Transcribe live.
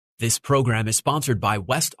This program is sponsored by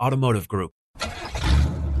West Automotive Group.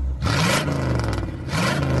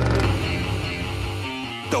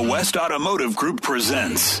 The West Automotive Group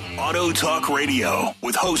presents Auto Talk Radio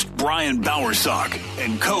with host Brian Bowersock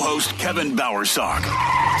and co-host Kevin Bowersock.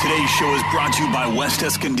 Today's show is brought to you by West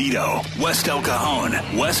Escondido, West El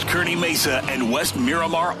Cajon, West Kearney Mesa, and West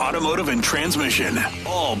Miramar Automotive and Transmission.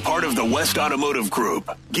 All part of the West Automotive Group.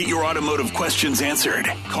 Get your automotive questions answered.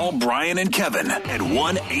 Call Brian and Kevin at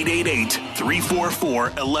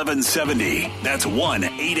 1-888-344-1170. That's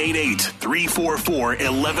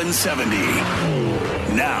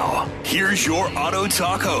 1-888-344-1170. Now, here's your Auto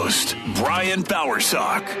Talk host, Brian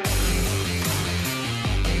Bowersock.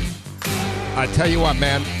 I tell you what,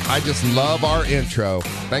 man, I just love our intro.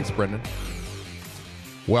 Thanks, Brendan.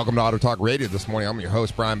 Welcome to Auto Talk Radio this morning. I'm your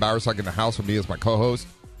host, Brian Bowersock. In the house with me is my co-host.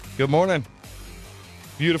 Good morning.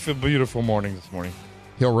 Beautiful, beautiful morning this morning.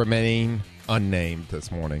 He'll remain unnamed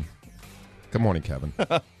this morning. Good morning, Kevin.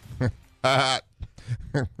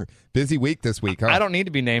 Busy week this week, huh? I don't need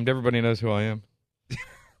to be named. Everybody knows who I am.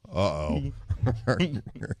 Uh-oh.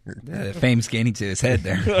 Fame's gaining to his head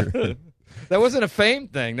there. That wasn't a fame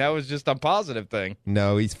thing. That was just a positive thing.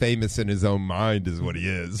 No, he's famous in his own mind is what he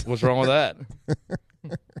is. What's wrong with that?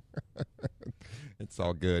 It's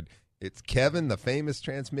all good. It's Kevin, the famous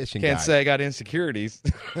transmission guy. Can't say I got insecurities.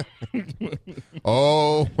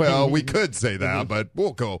 Oh, well, we could say that, but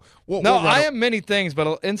we'll go. We'll I am many things,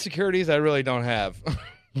 but insecurities I really don't have.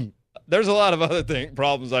 There's a lot of other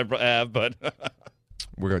problems I have, but...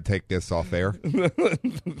 We're going to take this off air.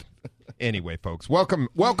 Anyway, folks, welcome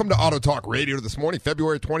to Auto Talk Radio this morning,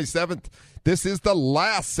 February 27th. This is the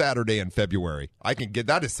last Saturday in February.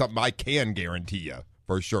 That is something I can guarantee you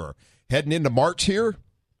for sure. Heading into March here.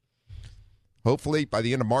 Hopefully, by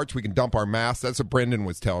the end of March, we can dump our masks. That's what Brendan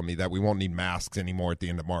was telling me, that we won't need masks anymore at the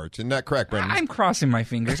end of March. Isn't that correct, Brendan? I'm crossing my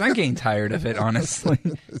fingers. I'm getting tired of it, honestly.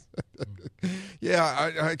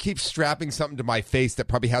 Yeah, I keep strapping something to my face that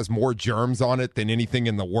probably has more germs on it than anything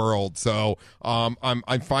in the world. So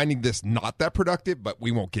I'm finding this not that productive, but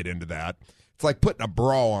we won't get into that. It's like putting a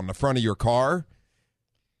bra on the front of your car.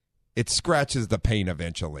 It scratches the paint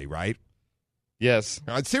eventually, right? Yes.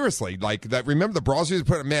 Seriously, like that. Remember the bras you used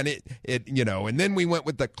to put? Man, it and then we went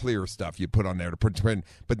with the clear stuff you put on there to pretend.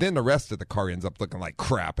 But then the rest of the car ends up looking like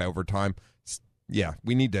crap over time. Yeah,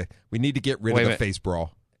 we need to get rid of the face bra.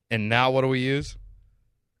 And now what do we use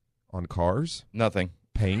on cars? Nothing.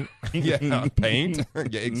 Paint. Yeah, paint.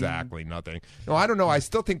 Yeah, exactly. Nothing. No, I don't know. I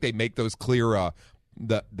still think they make those clear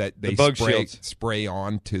that they spray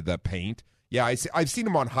onto the paint. Yeah, I've seen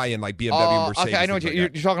them on high-end, like BMW, Mercedes. Okay, I know what you're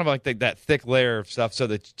talking about, like that thick layer of stuff so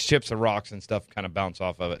the chips and rocks and stuff kind of bounce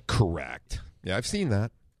off of it. Correct. Yeah, I've seen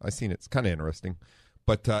that. I've seen it. It's kind of interesting.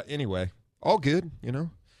 But anyway, all good,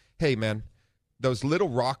 Hey, man, those little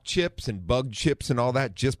rock chips and bug chips and all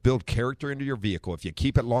that just build character into your vehicle. If you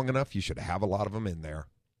keep it long enough, you should have a lot of them in there.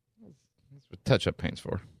 That's what touch-up paint's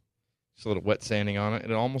for. Just a little wet sanding on it,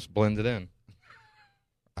 and it almost blends it in.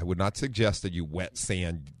 I would not suggest that you wet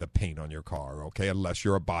sand the paint on your car, okay? Unless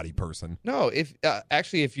you're a body person. No, if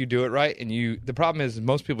you do it right, and the problem is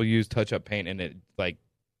most people use touch-up paint and it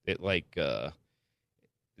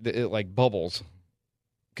bubbles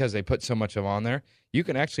because they put so much of on there. You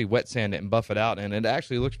can actually wet sand it and buff it out, and it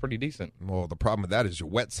actually looks pretty decent. Well, the problem with that is you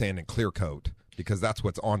wet sand and clear coat because that's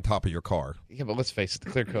what's on top of your car. Yeah, but let's face it, the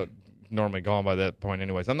clear coat normally gone by that point,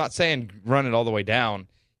 anyways. I'm not saying run it all the way down.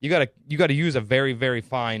 You gotta use a very, very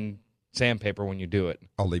fine sandpaper when you do it.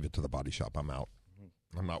 I'll leave it to the body shop. I'm out.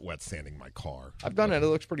 I'm not wet sanding my car. I've done it. It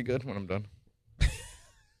looks pretty good when I'm done.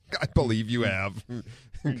 I believe you have.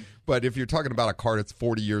 But if you're talking about a car that's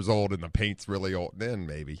 40 years old and the paint's really old, then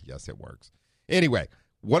maybe, yes, it works. Anyway,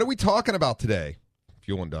 what are we talking about today?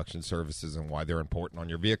 Fuel induction services and why they're important on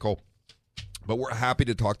your vehicle. But we're happy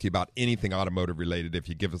to talk to you about anything automotive related if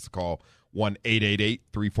you give us a call.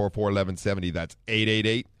 1-888-344-1170. That's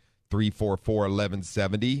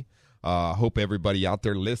 888-344-1170. Hope everybody out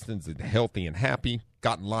there listening is healthy and happy.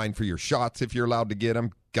 Got in line for your shots if you're allowed to get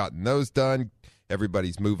them. Gotten those done.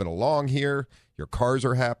 Everybody's moving along here. Your cars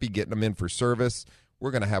are happy, getting them in for service.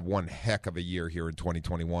 We're going to have one heck of a year here in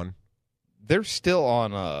 2021. They're still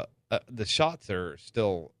on, the shots are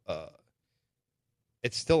still,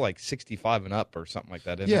 it's still like 65 and up or something like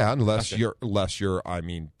that. Yeah, unless you're,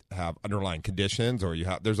 have underlying conditions, or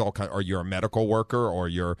there's all kind, or you're a medical worker, or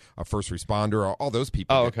you're a first responder, or all those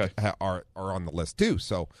people are on the list too.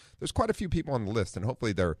 So there's quite a few people on the list, and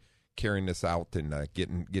hopefully they're carrying this out and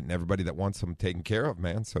getting everybody that wants them taken care of,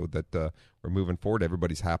 man, so that we're moving forward.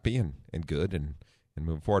 Everybody's happy and good and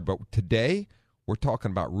moving forward. But today we're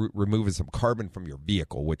talking about removing some carbon from your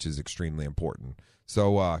vehicle, which is extremely important.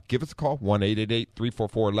 So give us a call,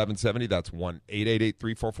 1-888-344-1170. That's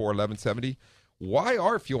 1-888-344-1170. Why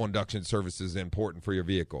are fuel induction services important for your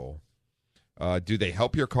vehicle? Do they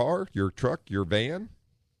help your car, your truck, your van?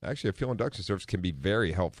 Actually, a fuel induction service can be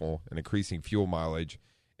very helpful in increasing fuel mileage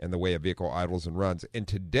and the way a vehicle idles and runs. And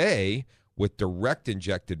today, with direct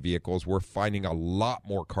injected vehicles, we're finding a lot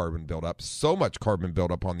more carbon buildup, so much carbon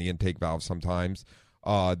buildup on the intake valve sometimes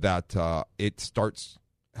that it starts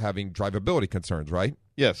having drivability concerns, right?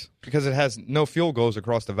 Yes, because it has no fuel goes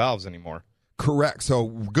across the valves anymore. Correct. So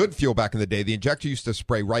good fuel back in the day, the injector used to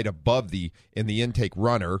spray right above in the intake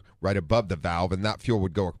runner, right above the valve, and that fuel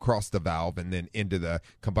would go across the valve and then into the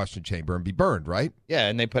combustion chamber and be burned, right? Yeah,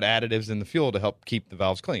 and they put additives in the fuel to help keep the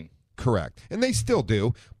valves clean. Correct. And they still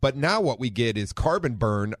do. But now what we get is carbon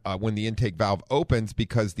burn when the intake valve opens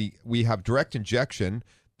because we have direct injection,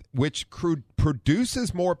 which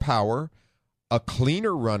produces more power, a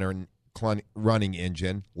cleaner running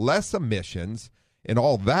engine, less emissions, and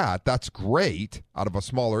all that. That's great out of a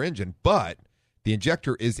smaller engine. But the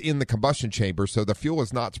injector is in the combustion chamber, so the fuel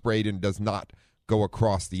is not sprayed and does not go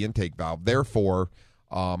across the intake valve. Therefore,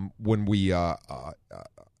 when we open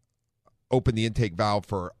the intake valve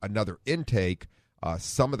for another intake,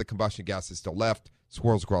 some of the combustion gas is still left,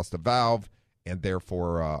 swirls across the valve, and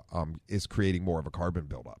therefore is creating more of a carbon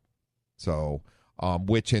buildup. So,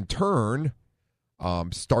 which in turn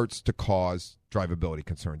starts to cause drivability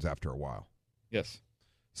concerns after a while. Yes.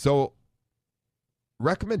 So,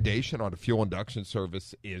 recommendation on a fuel induction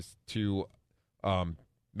service is to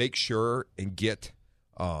make sure and get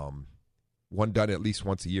one done at least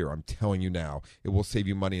once a year. I'm telling you now, it will save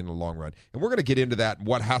you money in the long run. And we're going to get into that and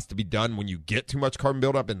what has to be done when you get too much carbon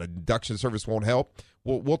buildup and the induction service won't help.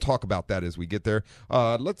 We'll talk about that as we get there.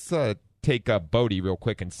 Let's take Bodie real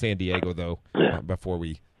quick in San Diego, though, before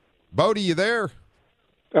we... Bodie, you there?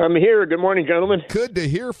 I'm here. Good morning, gentlemen. Good to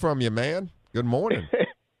hear from you, man. Good morning.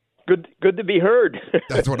 Good to be heard.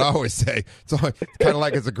 That's what I always say. So it's kind of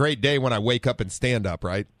like it's a great day when I wake up and stand up,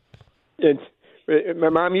 right? My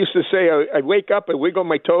mom used to say, I wake up, I wiggle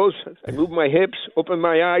my toes, I move my hips, open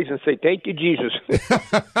my eyes, and say, thank you, Jesus.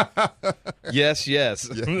 Yes. Yes,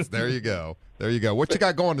 there you go. There you go. What you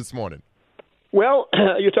got going this morning? Well,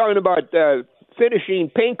 you're talking about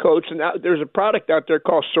finishing paint coats, and there's a product out there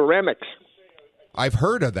called Ceramics. I've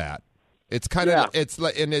heard of that. It's kind of it's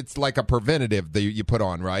like a preventative that you put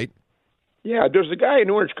on, right? Yeah, there's a guy in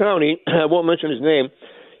Orange County. I won't mention his name.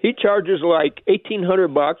 He charges like $1,800.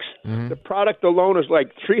 Mm-hmm. The product alone is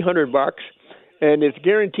like $300, and it's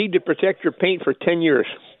guaranteed to protect your paint for 10 years.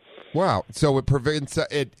 Wow! So it prevents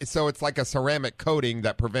it. So it's like a ceramic coating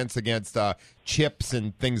that prevents against chips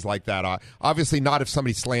and things like that. Obviously, not if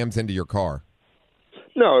somebody slams into your car.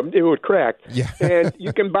 No, it would crack. Yeah. And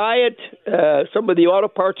you can buy it. Some of the auto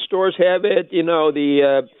parts stores have it. You know,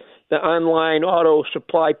 the online auto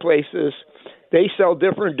supply places. They sell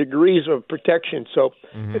different degrees of protection. So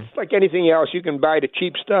It's like anything else. You can buy the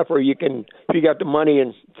cheap stuff, or you can, if you got the money,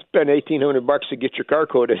 and spend $1,800 to get your car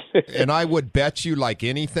coated. And I would bet you, like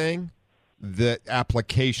anything, the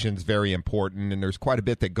application's very important, and there's quite a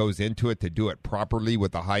bit that goes into it to do it properly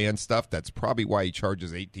with the high-end stuff. That's probably why he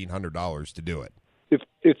charges $1,800 to do it.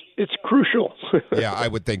 It's crucial. Yeah, I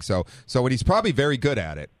would think so. So, and he's probably very good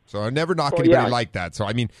at it. So I never knock anybody like that. So,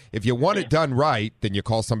 I mean, if you want it done right, then you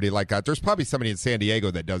call somebody like that. There's probably somebody in San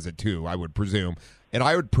Diego that does it too, I would presume. And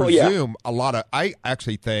I would presume I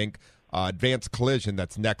actually think Advanced Collision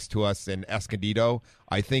that's next to us in Escondido,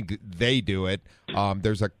 I think they do it.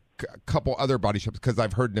 There's a couple other body shops because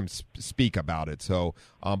I've heard them speak about it. So,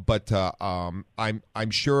 I'm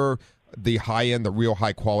sure the high end, the real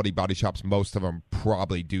high quality body shops, most of them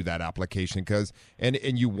probably do that application because and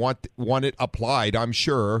you want it applied, I'm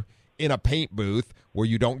sure, in a paint booth where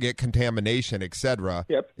you don't get contamination, etc.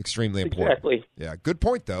 Yep. Extremely important. Exactly. Yeah. Good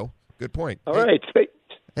point, though. Good point. All right. Stay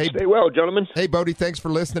well, gentlemen. Hey, Bodie, thanks for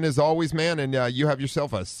listening as always, man. And you have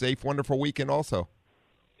yourself a safe, wonderful weekend also.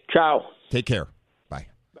 Ciao. Take care. Bye.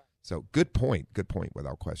 So good point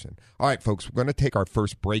without question. All right, folks, we're going to take our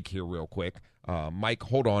first break here real quick. Mike,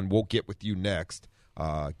 hold on. We'll get with you next.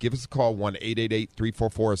 Give us a call,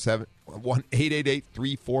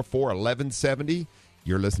 1-888-344-1170.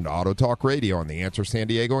 You're listening to Auto Talk Radio on The Answer San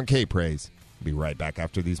Diego and K-Praise. We'll be right back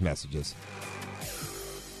after these messages.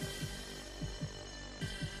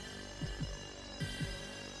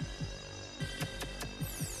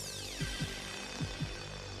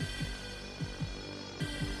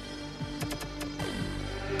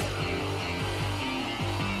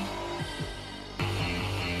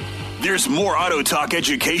 There's more Auto Talk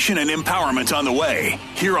education and empowerment on the way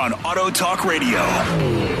here on Auto Talk Radio.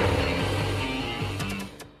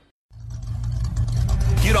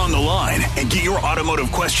 Get on the line and get your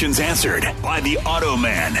automotive questions answered by the Auto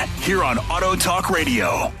Man here on Auto Talk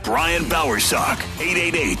Radio. Brian Bowersock,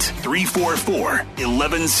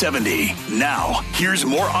 888-344-1170. Now, here's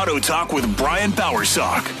more Auto Talk with Brian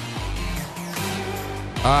Bowersock.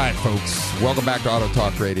 All right, folks. Welcome back to Auto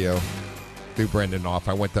Talk Radio. Threw Brendan off.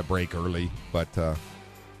 I went to break early, but I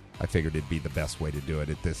figured it'd be the best way to do it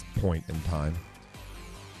at this point in time.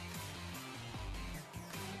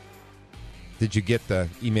 Did you get the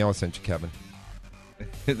email I sent you, Kevin?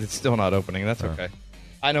 It's still not opening. That's okay.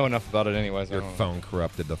 I know enough about it anyways. Your phone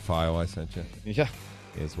corrupted the file I sent you. Yeah.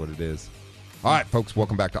 Is what it is. All right, folks.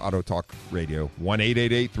 Welcome back to Auto Talk Radio.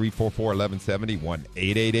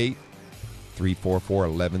 1-888-344-1170.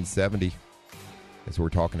 1-888-344-1170. As we're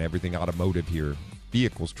talking everything automotive here.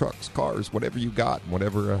 Vehicles, trucks, cars, whatever you got,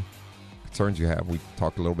 whatever concerns you have. We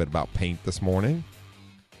talked a little bit about paint this morning.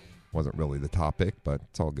 Wasn't really the topic, but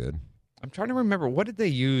it's all good. I'm trying to remember, what did they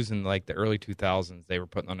use in like the early 2000s they were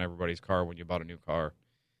putting on everybody's car when you bought a new car?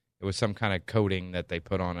 It was some kind of coating that they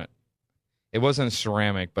put on it. It wasn't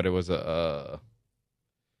ceramic, but it was I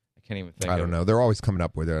can't even think. I don't know. They're always coming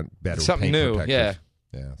up with a better something paint new. protectors. Yeah.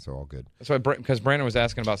 Yeah, so all good. That's why, because Brandon was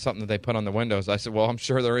asking about something that they put on the windows. I said, well, I'm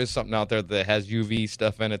sure there is something out there that has UV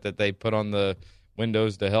stuff in it that they put on the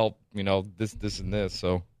windows to help, this, and this.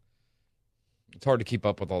 So it's hard to keep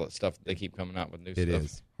up with all that stuff. They keep coming out with new stuff. It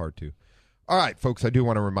is hard to. All right, folks, I do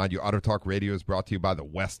want to remind you, Auto Talk Radio is brought to you by the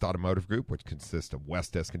West Automotive Group, which consists of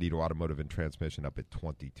West Escondido Automotive and Transmission up at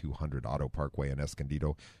 2200 Auto Parkway in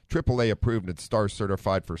Escondido. AAA approved and STAR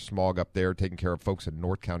certified for smog up there, taking care of folks in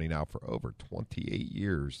North County now for over 28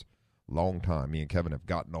 years. Long time. Me and Kevin have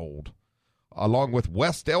gotten old. Along with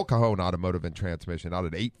West El Cajon Automotive and Transmission out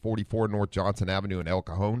at 844 North Johnson Avenue in El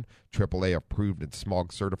Cajon. AAA approved and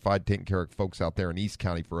smog certified, taking care of folks out there in East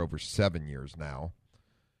County for over 7 years now.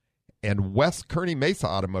 And West Kearney Mesa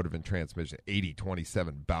Automotive and Transmission,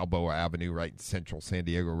 8027 Balboa Avenue, right in central San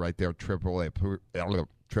Diego, right there. AAA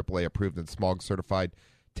approved and smog certified,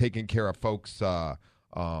 taking care of folks over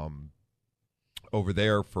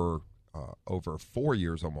there for over 4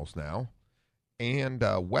 years almost now. And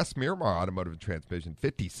West Miramar Automotive and Transmission,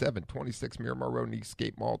 5726 Miramar Road in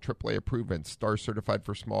Eastgate Mall, AAA approved and STAR certified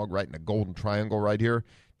for smog, right in the Golden Triangle right here,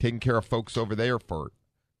 taking care of folks over there for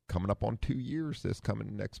coming up on 2 years this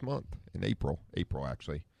coming next month in April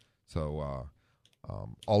actually. So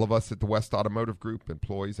all of us at the West Automotive Group,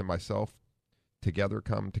 employees and myself,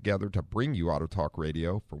 come together to bring you Auto Talk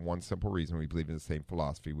Radio for one simple reason. We believe in the same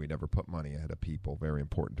philosophy. We never put money ahead of people. Very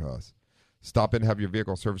important to us. Stop in, have your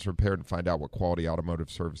vehicle service repaired, and find out what quality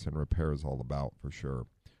automotive service and repair is all about for sure.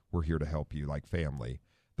 We're here to help you like family.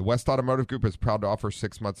 The West Automotive Group is proud to offer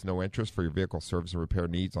 6 months no interest for your vehicle service and repair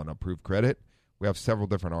needs on approved credit. We have several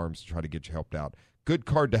different arms to try to get you helped out. Good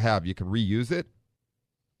card to have. You can reuse it.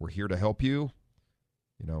 We're here to help you.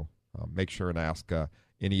 Make sure and ask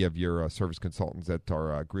any of your service consultants at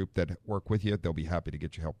our group that work with you. They'll be happy to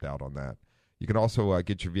get you helped out on that. You can also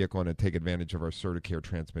get your vehicle in and take advantage of our CertiCare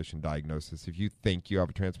transmission diagnosis. If you think you have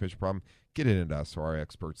a transmission problem, get it into us so our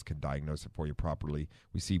experts can diagnose it for you properly.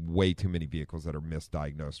 We see way too many vehicles that are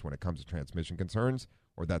misdiagnosed when it comes to transmission concerns,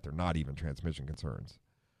 or that they're not even transmission concerns.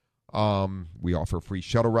 We offer free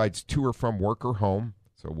shuttle rides to or from work or home.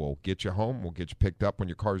 So we'll get you home. We'll get you picked up when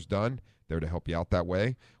your car's done. There to help you out that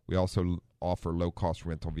way. We also offer low-cost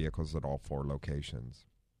rental vehicles at all 4 locations.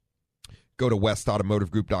 Go to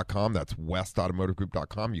westautomotivegroup.com. That's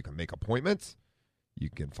westautomotivegroup.com. You can make appointments. You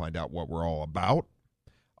can find out what we're all about.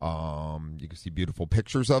 You can see beautiful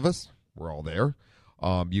pictures of us. We're all there.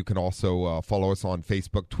 You can also follow us on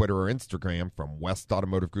Facebook, Twitter, or Instagram from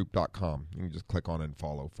westautomotivegroup.com. You can just click on and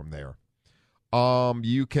follow from there.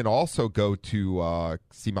 You can also go to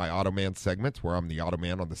see my Automan segments where I'm the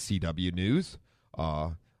Automan on the CW News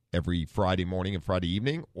every Friday morning and Friday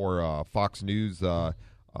evening, or Fox News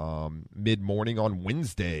mid-morning on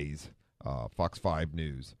Wednesdays, Fox 5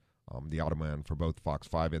 News. The Automan for both Fox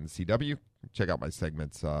 5 and the CW. Check out my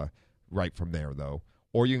segments right from there, though.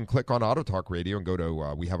 Or you can click on Auto Talk Radio and go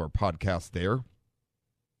to, we have our podcast there.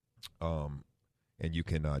 And you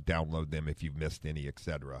can download them if you've missed any,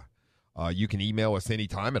 etc. You can email us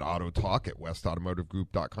anytime at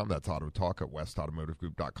autotalk@westautomotivegroup.com. That's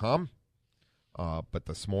autotalk@westautomotivegroup.com. But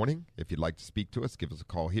this morning, if you'd like to speak to us, give us a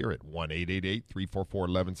call here at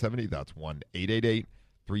 1-888-344-1170. That's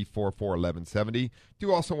 1-888-344-1170.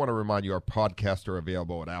 Do also want to remind you our podcasts are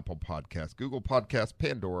available at Apple Podcasts, Google Podcasts,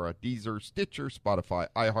 Pandora, Deezer, Stitcher, Spotify,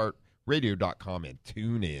 iHeart, Radio.com, and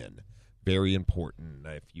TuneIn. Very important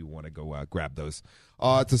if you want to go grab those.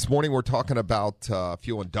 This morning we're talking about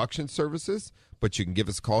fuel induction services, but you can give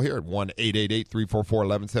us a call here at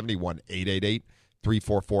 1-888-344-1170,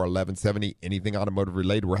 1-888-344-1170. Anything automotive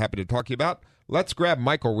related, we're happy to talk to you about. Let's grab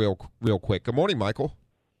Michael real quick. Good morning, Michael.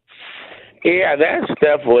 Yeah, that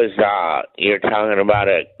stuff was, you're talking about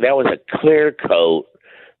that was a clear coat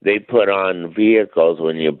they put on vehicles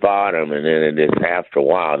when you bought them, and then it just after a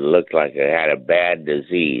while it looked like it had a bad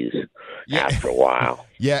disease after a while.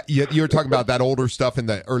 Yeah, you were talking about that older stuff in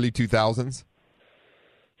the early 2000s?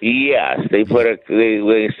 Yes, they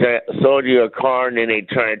sold you a car, and then they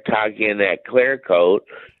tried to talk you in that clear coat,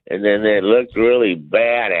 and then it looked really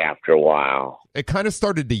bad after a while. It kind of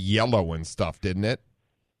started to yellow and stuff, didn't it?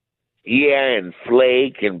 Yeah, and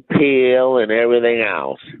flake and peel and everything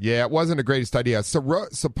else. Yeah, it wasn't the greatest idea.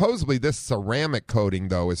 Supposedly this ceramic coating,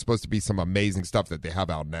 though, is supposed to be some amazing stuff that they have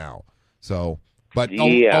out now. So, but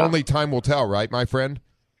only time will tell, right, my friend?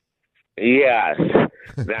 Yes.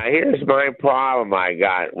 Now, here's my problem I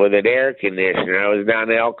got with an air conditioner. I was down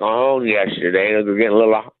in El Cajon yesterday, and it was getting a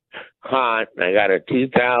little hot. I got a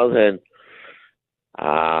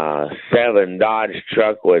 2007 Dodge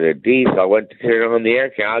truck with a diesel. I went to turn on the air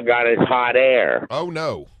conditioner. I got his hot air. Oh,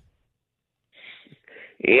 no.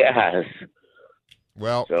 Yes.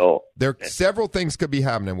 Well, so there several things could be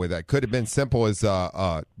happening with that. Could have been simple as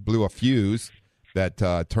blew a fuse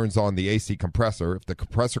that turns on the AC compressor. If the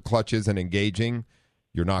compressor clutch isn't engaging,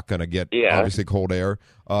 you're not going to get obviously cold air.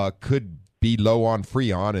 Could be low on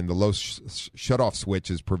Freon, and the low shutoff switch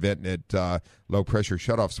is preventing it. Low pressure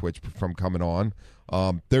shutoff switch from coming on.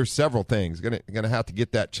 There's several things. Going to have to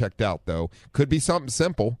get that checked out, though. Could be something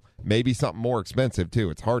simple, maybe something more expensive too.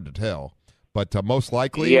 It's hard to tell, but most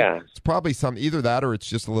likely, it's probably either that or it's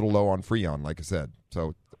just a little low on Freon, like I said.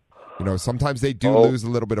 So, sometimes they do lose a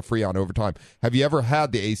little bit of Freon over time. Have you ever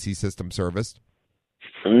had the AC system serviced?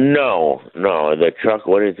 No. The truck,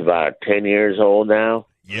 it's about 10 years old now?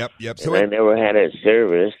 Yep. So I never had it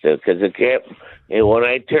serviced because it kept. And when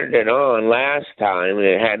I turned it on last time,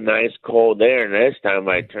 it had nice cold air. And this time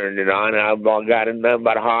I turned it on, and I got nothing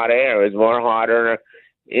but hot air. It was more hotter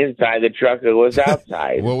inside the truck than it was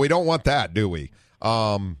outside. Well, we don't want that, do we?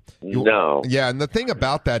 No. Yeah, and the thing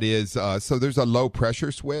about that is, so there's a low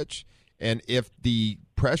pressure switch, and if the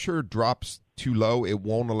pressure drops too low, it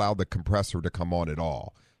won't allow the compressor to come on at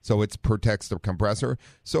all. So it protects the compressor.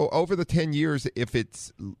 So over the 10 years, if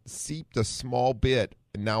it's seeped a small bit,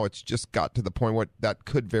 and now it's just got to the point where that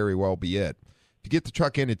could very well be it. If you get the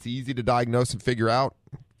truck in, it's easy to diagnose and figure out,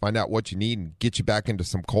 find out what you need, and get you back into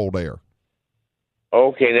some cold air.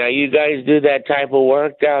 Okay, now you guys do that type of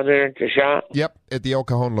work down there at the shop? Yep, at the El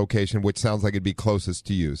Cajon location, which sounds like it'd be closest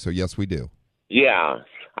to you. So yes, we do. Yeah,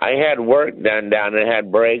 I had work done down there,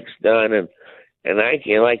 had brakes done, and I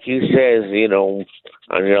can, like you says,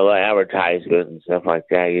 on your advertisement and stuff like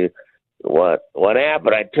that, what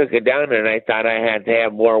happened? I took it down and I thought I had to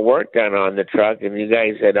have more work done on the truck, and you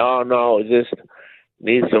guys said, "Oh no, just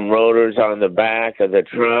need some rotors on the back of the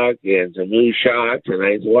truck and some new shocks." And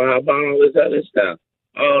I said, "Well, how about all this other stuff?"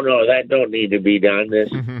 "Oh no, that don't need to be done.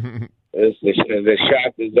 The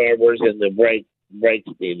shock absorbers and the brakes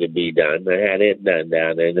need to be done." I had it done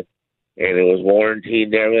down there, and it was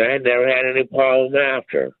warranted and everything. I never had any problem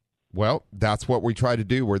after. Well, that's what we try to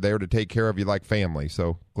do. We're there to take care of you like family.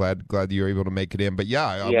 So glad you're able to make it in. But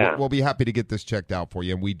we'll be happy to get this checked out for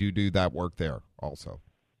you, and we do that work there also.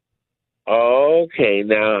 Okay,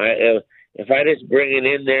 now if I just bring it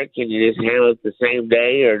in there, can you just handle it the same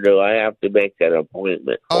day, or do I have to make an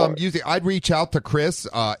appointment? Usually I'd reach out to Chris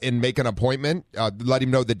and make an appointment. Let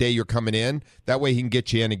him know the day you're coming in. That way he can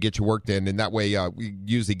get you in and get your work done, and that way we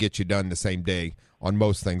usually get you done the same day on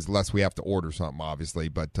most things, unless we have to order something, obviously.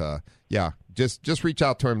 But just reach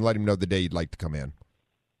out to him and let him know the day you'd like to come in.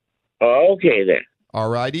 Okay then. All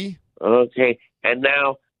righty. Okay, and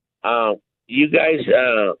now you guys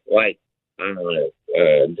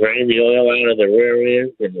drain the oil out of the rear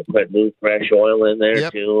end and put new fresh oil in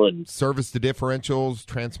there too, and service the differentials,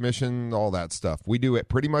 transmission, all that stuff. We do it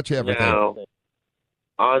pretty much everything. Now,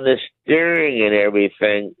 on the steering and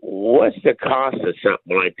everything, what's the cost of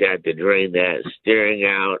something like that to drain that steering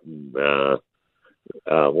out? And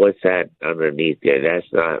what's that underneath there? That's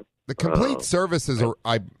not the complete services are,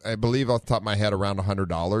 I believe, off the top of my head, around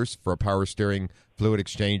 $100 for a power steering, fluid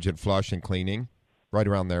exchange, and flush and cleaning. Right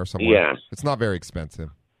around there somewhere. Yeah. It's not very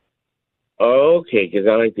expensive. Okay, because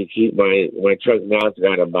I like to keep my truck now. It's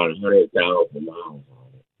got about 100,000 miles.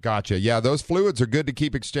 Gotcha. Yeah, those fluids are good to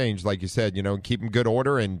keep exchanged, like you said, keep them good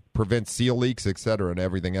order and prevent seal leaks, et cetera, and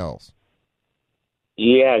everything else.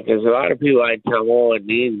 Yeah, because a lot of people I tell, it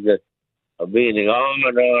needs of being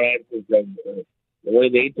that's just the way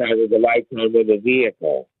they talk is the lifetime of the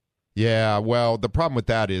vehicle. Yeah, well, the problem with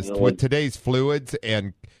that is with today's fluids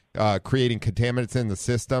and creating contaminants in the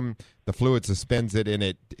system, the fluid suspends it, and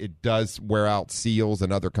it does wear out seals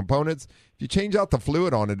and other components. If you change out the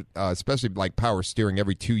fluid on it, especially like power steering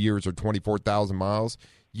every 2 years or 24,000 miles,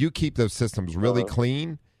 you keep those systems really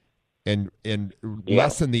clean and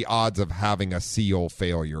lessen the odds of having a seal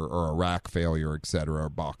failure or a rack failure, et cetera, or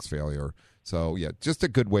box failure. So, yeah, just a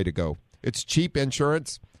good way to go. It's cheap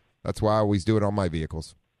insurance. That's why I always do it on my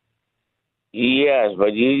vehicles. Yes,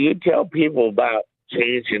 but you tell people about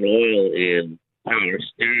changing oil in power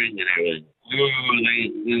steering and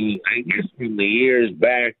everything. I guess from the years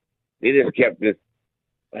back, they just kept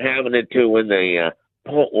having it to when the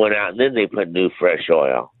pump went out, and then they put new fresh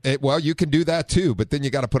oil. Well, you can do that too, but then you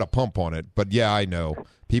got to put a pump on it. But yeah, I know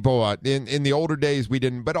people in the older days we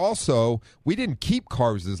didn't, but also we didn't keep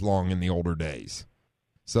cars as long in the older days.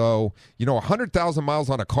 So 100,000 miles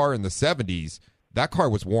on a car in the 70s, that car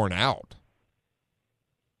was worn out.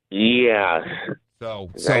 Yeah. So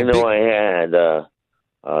I know I had a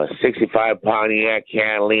 65 Pontiac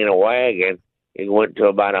Catalina wagon. It went to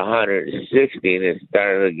about 160, and it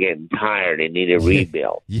started getting tired and needed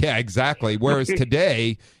rebuild. Yeah, exactly. Whereas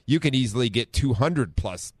today, you can easily get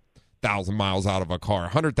 200+ thousand miles out of a car.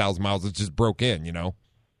 100,000 miles is just broke in,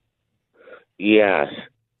 Yes.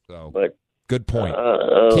 So, but good point.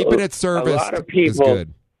 Keeping it serviced is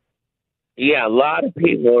good. Yeah, a lot of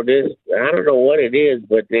people just, I don't know what it is,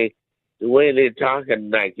 but the way they're talking,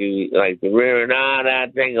 like the rear,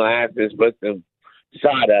 that thing will have to put some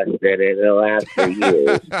sawdust in it. It'll last for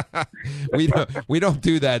years. we don't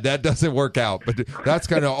do that. That doesn't work out. But that's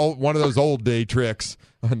kind of one of those old day tricks.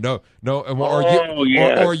 No.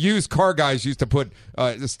 Or used car guys used to put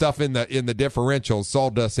stuff in the differentials,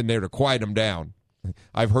 sawdust in there to quiet them down.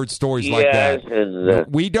 I've heard stories like that. And,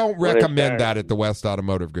 we don't recommend that at the West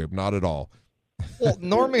Automotive Group. Not at all. Well,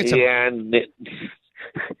 normally it's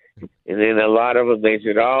and then a lot of them, they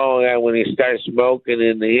said, when you start smoking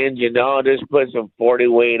in the engine, just put some 40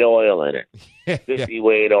 weight oil in it, 50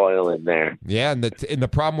 weight oil in there. Yeah, and the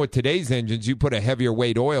problem with today's engines, you put a heavier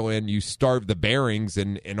weight oil in, you starve the bearings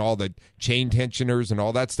and all the chain tensioners and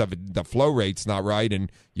all that stuff. The flow rate's not right,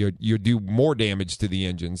 and you do more damage to the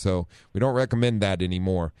engine. So we don't recommend that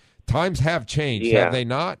anymore. Times have changed, have they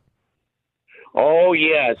not? Oh,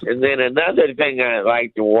 yes. And then another thing I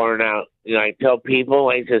like to warn out, I tell people,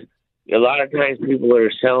 I says, a lot of times people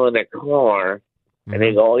are selling a car, and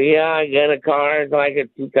they go, I got a car, it's like a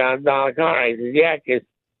 $2,000 car. I says, yeah, because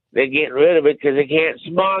they're getting rid of it because they can't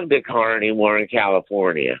smog the car anymore in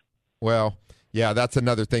California. Well, yeah, that's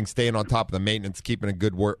another thing, staying on top of the maintenance, keeping a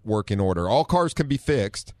good working order. All cars can be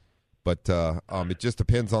fixed, but it just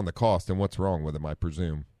depends on the cost and what's wrong with them, I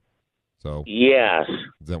presume. So yes.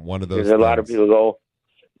 Is that one of those Because a lot of people go,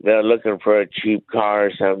 they're looking for a cheap car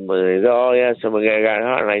or something. They go, someone got a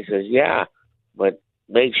car. And I says, yeah, but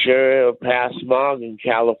make sure it'll pass smog in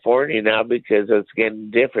California now because it's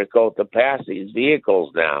getting difficult to pass these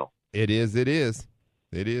vehicles now. It is.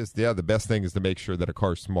 Yeah, the best thing is to make sure that a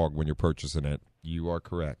car's smog when you're purchasing it. You are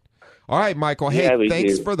correct. All right, Michael. Hey,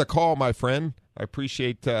 thanks for the call, my friend. I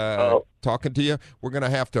appreciate talking to you. We're going to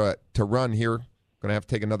have to run here. Going to have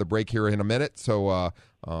to take another break here in a minute. So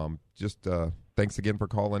thanks again for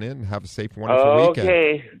calling in. Have a safe, wonderful weekend.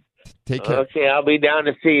 Okay. Take care. Okay, I'll be down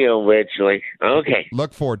to see you eventually. Okay.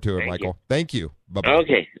 Look forward to it, Michael. Thank you. Bye-bye.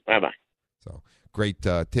 Okay, bye-bye. So great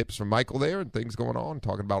tips from Michael there and things going on,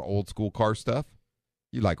 talking about old school car stuff.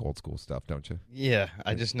 You like old school stuff, don't you? Yeah,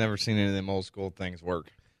 I just never seen any of them old school things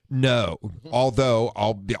work. No, although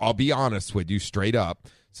I'll be honest with you straight up.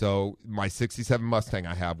 So my 67 Mustang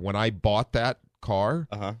I have, when I bought that car,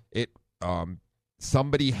 it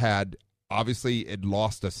somebody had obviously it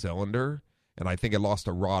lost a cylinder, and I think it lost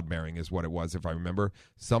a rod bearing is what it was, if I remember.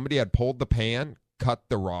 Somebody had pulled the pan, cut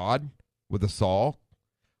the rod with a saw,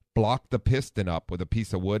 blocked the piston up with a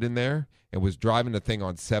piece of wood in there, and was driving the thing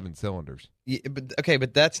on 7 cylinders. Yeah,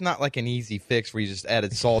 but that's not like an easy fix where you just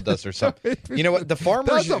added sawdust or something. You know what? The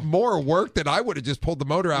farmers... That's more work than I would have just pulled the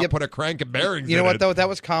motor out, put a crank and bearings in it. You know what, though? That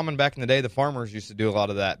was common back in the day. The farmers used to do a lot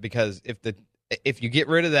of that because if you get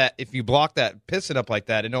rid of that, if you block that piston up like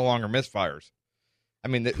that, it no longer misfires. I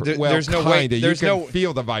mean, there's no weight. There's you can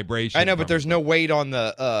feel the vibration. I know, but there's no weight on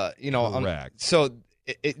the, Correct. So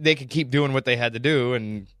they could keep doing what they had to do,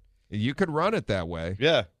 and you could run it that way.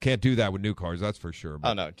 Yeah, can't do that with new cars. That's for sure.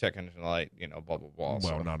 But, no, check engine light, blah blah blah. Well,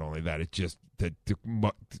 so. Not only that, it just it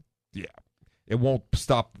won't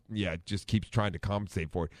stop. Yeah, it just keeps trying to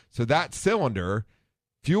compensate for it. So that cylinder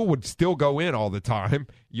fuel would still go in all the time.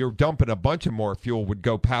 You're dumping a bunch of more fuel would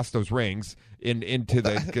go past those rings into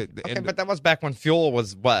the. Okay, but that was back when fuel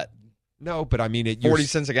was what? No, but I mean, 40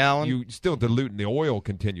 cents a gallon. You still diluting the oil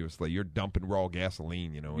continuously. You're dumping raw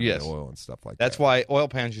gasoline, into yes. the oil and stuff like That's that. why oil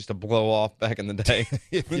pans used to blow off back in the day.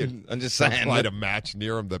 I'm just saying. Light a match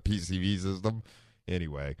near them, the PCV system.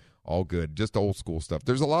 Anyway, all good. Just old school stuff.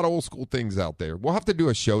 There's a lot of old school things out there. We'll have to do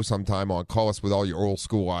a show sometime on call us with all your old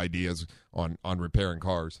school ideas on repairing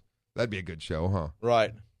cars. That'd be a good show, huh?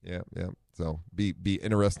 Right. Yeah. So be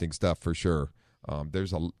interesting stuff for sure.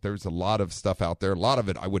 There's a lot of stuff out there. A lot of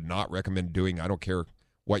it I would not recommend doing. I don't care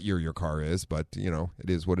what year your car is, but it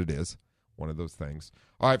is what it is. One of those things.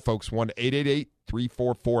 All right, folks.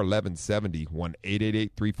 1-888-344-1170.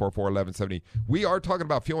 1-888-344-1170. We are talking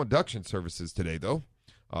about fuel induction services today, though.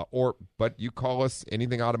 But you call us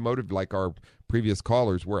anything automotive like our previous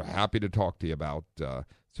callers. We're happy to talk to you about. So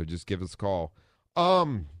just give us a call.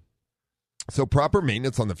 So proper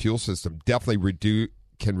maintenance on the fuel system definitely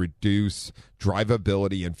can reduce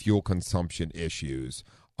drivability and fuel consumption issues.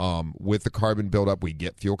 With the carbon buildup, we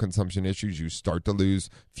get fuel consumption issues. You start to lose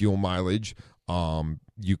fuel mileage.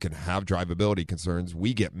 You can have drivability concerns.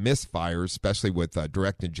 We get misfires, especially with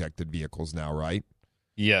direct injected vehicles now, right?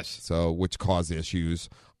 Yes. So, which cause issues.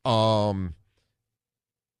 The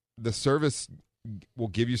service will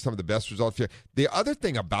give you some of the best results. The other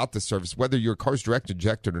thing about the service, whether your car's direct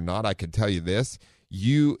injected or not, I can tell you this: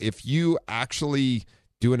 if you actually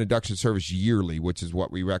do an induction service yearly, which is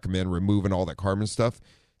what we recommend, removing all that carbon stuff,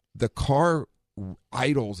 the car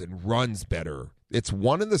idles and runs better. It's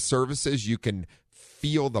one of the services you can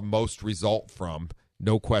feel the most result from,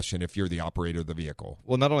 no question, if you're the operator of the vehicle.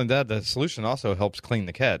 Well, not only that, the solution also helps clean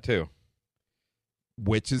the cat, too.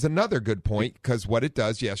 Which is another good point, because what it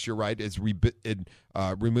does, yes, you're right, is it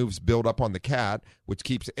removes buildup on the cat, which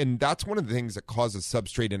keeps, and that's one of the things that causes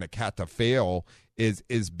substrate in a cat to fail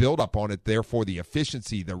is buildup on it. Therefore, the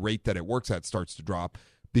efficiency, the rate that it works at, starts to drop,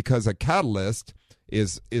 because a catalyst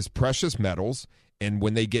is precious metals, and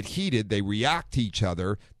when they get heated, they react to each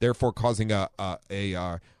other, therefore causing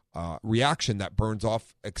a reaction that burns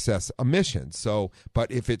off excess emissions. So,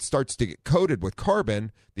 but if it starts to get coated with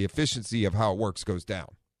carbon, the efficiency of how it works goes down.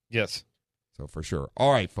 Yes. So for sure.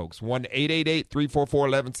 All right, folks.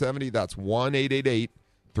 1-888-344-1170. That's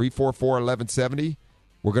 1-888-344-1170.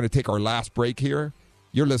 We're going to take our last break here.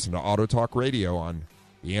 You're listening to Auto Talk Radio on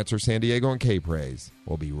The Answer San Diego and K-Praise.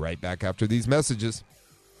 We'll be right back after these messages.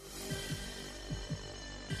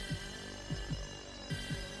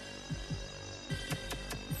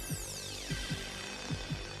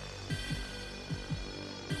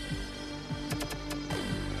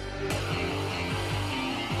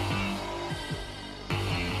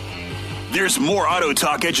 There's more Auto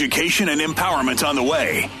Talk education and empowerment on the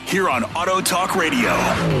way here on Auto Talk Radio.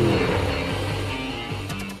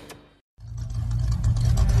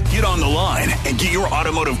 Get on the line and get your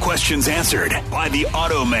automotive questions answered by the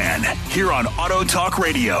Auto Man here on Auto Talk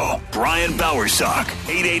Radio. Brian Bowersock,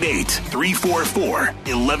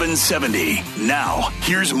 888-344-1170. Now,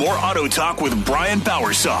 here's more Auto Talk with Brian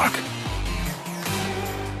Bowersock.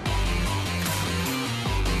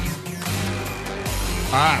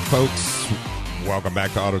 All right, folks. Welcome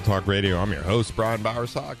back to Auto Talk Radio. I'm your host, Brian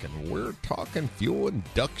Bowersock, and we're talking fuel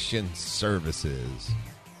induction services.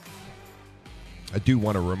 I do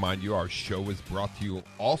want to remind you our show is brought to you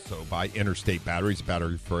also by Interstate Batteries,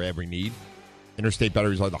 battery for every need. Interstate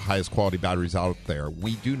Batteries are the highest quality batteries out there.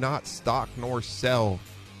 We do not stock nor sell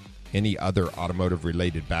any other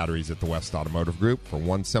automotive-related batteries at the West Automotive Group for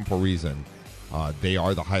one simple reason. They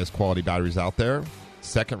are the highest quality batteries out there.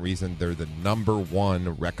 Second reason, they're the number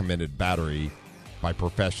one recommended battery by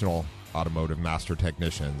professional automotive master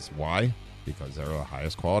technicians. Why? Because they're the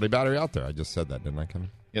highest quality battery out there. I just said that, didn't I, Kevin?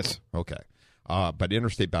 Yes. Okay. But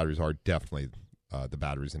Interstate Batteries are definitely the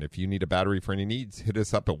batteries. And if you need a battery for any needs, hit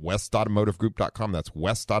us up at westautomotivegroup.com. That's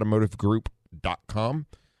westautomotivegroup.com.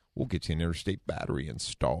 We'll get you an Interstate battery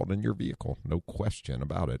installed in your vehicle. No question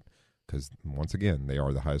about it. Because, once again, they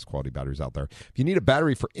are the highest quality batteries out there. If you need a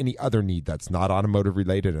battery for any other need that's not automotive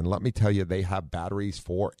related, and let me tell you, they have batteries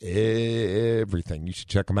for everything. You should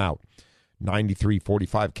check them out.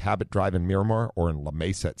 9345 Cabot Drive in Miramar, or in La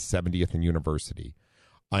Mesa at 70th and University.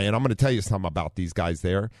 And I'm going to tell you something about these guys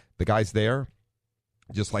there. The guys there,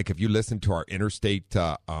 just like if you listen to our Interstate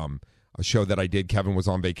a show that I did, Kevin was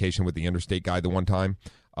on vacation with the Interstate guy the one time.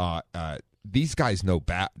 These guys know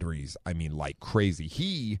batteries, I mean, like crazy.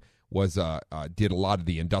 He was did a lot of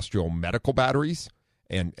the industrial medical batteries,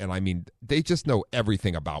 and I mean, they just know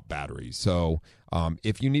everything about batteries. So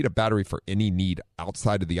if you need a battery for any need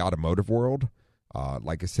outside of the automotive world,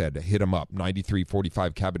 Like I said, hit them up,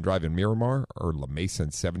 9345 Cabin Drive in Miramar or La Mesa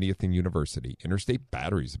and 70th and University. Interstate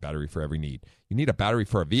Batteries, a battery for every need. You need a battery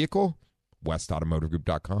for a vehicle?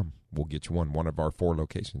 WestAutomotiveGroup.com. We'll get you one of our 4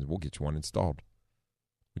 locations. We'll get you one installed.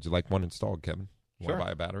 Would you like one installed, Kevin? Sure. Want to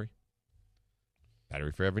buy a battery?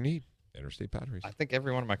 Battery for every need. Interstate Batteries. I think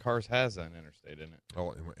every one of my cars has an Interstate in it.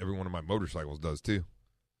 Oh, every one of my motorcycles does too.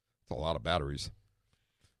 It's a lot of batteries.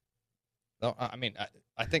 No, I mean,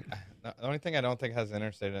 I think the only thing I don't think has an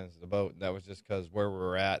Interstate in it is the boat. That was just because where we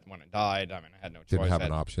were at when it died. I mean, I had no choice. Didn't have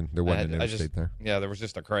an option. There wasn't an Interstate there. Yeah, there was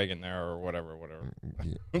just a Craig in there or whatever.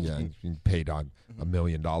 Yeah, you paid on $1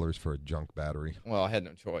 million for a junk battery. Well, I had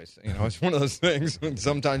no choice. You know, it's one of those things.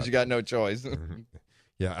 Sometimes you got no choice.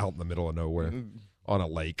 Yeah, out in the middle of nowhere on a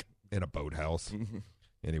lake in a boathouse.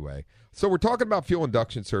 Anyway, so we're talking about fuel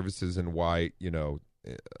induction services and why,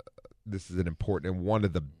 this is an important and one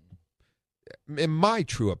of the, in my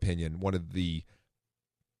true opinion, one of the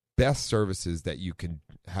best services that you can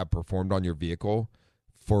have performed on your vehicle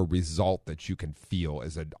for a result that you can feel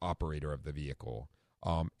as an operator of the vehicle.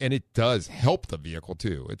 And it does help the vehicle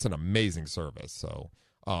too. It's an amazing service. So,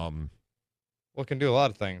 well, it can do a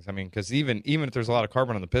lot of things. I mean, because even if there's a lot of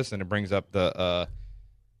carbon on the piston, it brings up the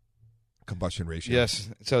combustion ratio. Yes,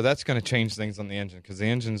 so that's going to change things on the engine because the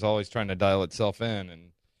engine's always trying to dial itself in,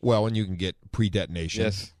 and and you can get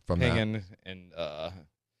pre-detonation from pinging, that. And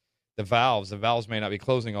the valves may not be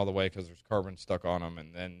closing all the way because there's carbon stuck on them,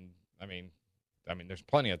 and then I mean, there's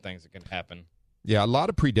plenty of things that can happen. Yeah, a lot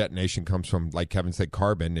of pre-detonation comes from, like Kevin said,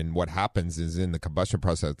 carbon, and what happens is in the combustion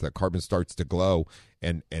process, the carbon starts to glow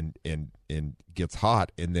and gets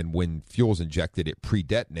hot, and then when fuel's injected, it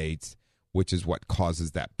pre-detonates, which is what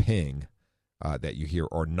causes that ping that you hear,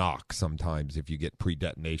 or knock sometimes if you get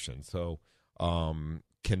pre-detonation. So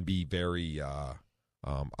can be very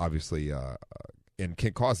obviously and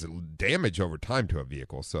can cause damage over time to a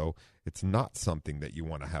vehicle. So it's not something that you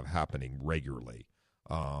want to have happening regularly.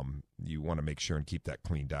 You want to make sure and keep that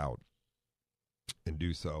cleaned out and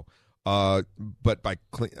do so. But by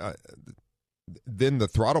then the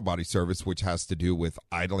throttle body service, which has to do with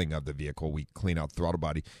idling of the vehicle, we clean out the throttle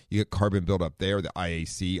body. You get carbon buildup there, the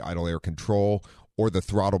IAC, idle air control, or the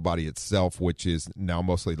throttle body itself, which is now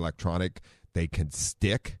mostly electronic. They can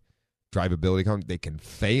stick, drivability, they can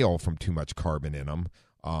fail from too much carbon in them.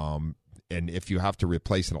 And if you have to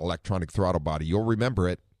replace an electronic throttle body, you'll remember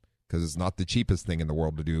it because it's not the cheapest thing in the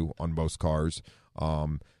world to do on most cars.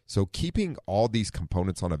 So keeping all these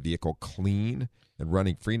components on a vehicle clean and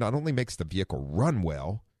running free not only makes the vehicle run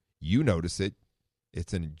well, you notice it,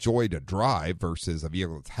 it's a joy to drive versus a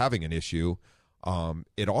vehicle that's having an issue.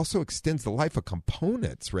 It also extends the life of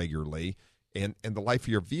components regularly and the life of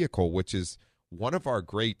your vehicle, which is one of our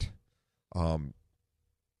great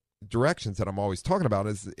directions that I'm always talking about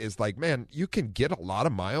is like, man, you can get a lot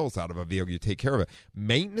of miles out of a vehicle. You take care of it.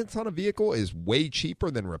 Maintenance on a vehicle is way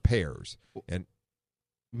cheaper than repairs. And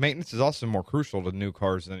maintenance is also more crucial to new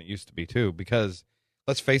cars than it used to be too, because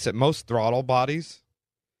let's face it, most throttle bodies,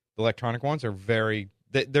 the electronic ones, are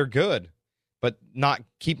they're good, but not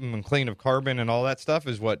keeping them clean of carbon and all that stuff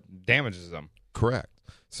is what damages them. Correct.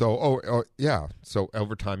 So, yeah. So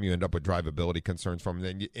over time, you end up with drivability concerns from them.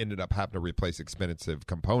 Then you ended up having to replace expensive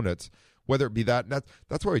components, whether it be that. And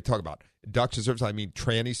that's what we talk about. Induction service, I mean,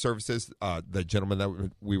 tranny services, the gentleman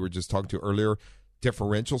that we were just talking to earlier,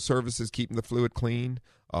 differential services, keeping the fluid clean,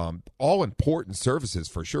 all important services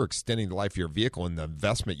for sure, extending the life of your vehicle and the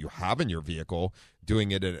investment you have in your vehicle,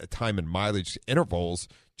 doing it at a time and mileage intervals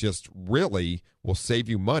just really will save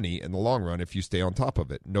you money in the long run if you stay on top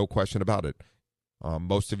of it. No question about it.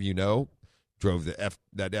 Most of you know, drove the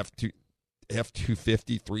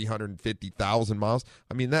F-250, 350,000 miles.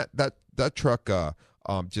 I mean, that truck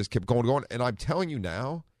just kept going. And I'm telling you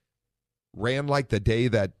now, ran like the day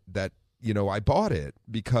that I bought it.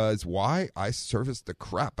 Because why? I serviced the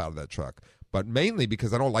crap out of that truck. But mainly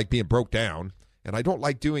because I don't like being broke down, and I don't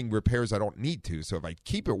like doing repairs I don't need to. So if I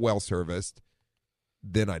keep it well serviced,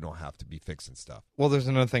 then I don't have to be fixing stuff. Well, there's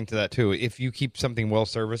another thing to that, too. If you keep something well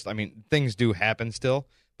serviced, I mean, things do happen still,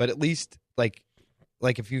 but at least, like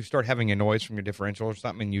if you start having a noise from your differential or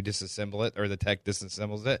something and you disassemble it, or the tech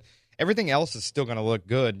disassembles it, everything else is still going to look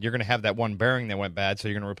good. You're going to have that one bearing that went bad, so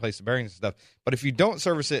you're going to replace the bearings and stuff. But if you don't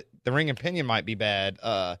service it, the ring and pinion might be bad.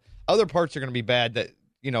 Other parts are going to be bad that,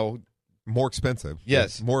 more expensive.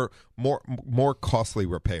 Yes. More costly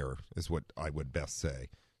repair is what I would best say.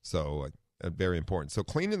 So very important. So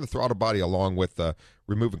cleaning the throttle body along with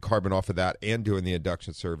removing carbon off of that and doing the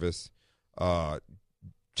induction service,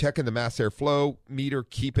 checking the mass airflow meter,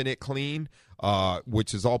 keeping it clean,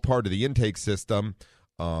 which is all part of the intake system.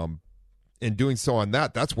 in doing so on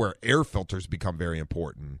that's where air filters become very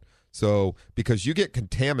important. So because you get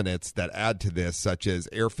contaminants that add to this, such as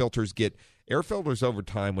air filters over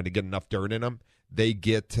time, when they get enough dirt in them, they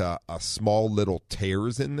get a small little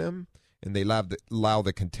tears in them, and they allow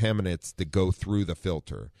the contaminants to go through the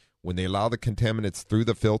filter. When they allow the contaminants through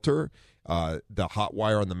the filter, the hot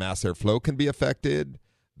wire on the mass airflow can be affected,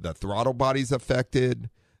 the throttle body's affected,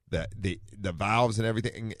 the valves and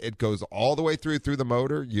everything. It goes all the way through the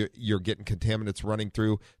motor. You're getting contaminants running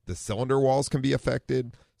through. The cylinder walls can be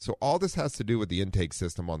affected. So all this has to do with the intake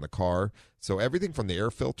system on the car. So everything from the air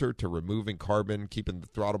filter to removing carbon, keeping the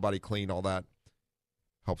throttle body clean, all that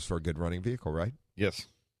helps for a good running vehicle, right? Yes.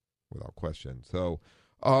 Without question. So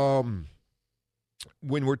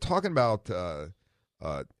when we're talking about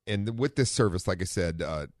and with this service, like I said,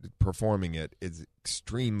 performing it is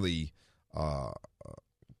extremely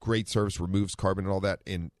great service, removes carbon and all that,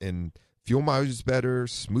 and fuel mileage is better,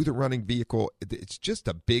 smoother running vehicle. It's just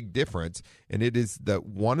a big difference, and it is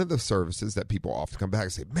one of the services that people often come back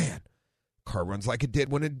and say, man, car runs like it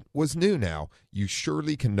did when it was new now. You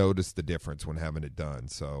surely can notice the difference when having it done.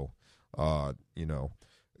 So,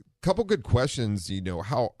 couple good questions,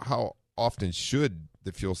 how often should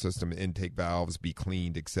the fuel system intake valves be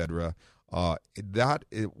cleaned, etc.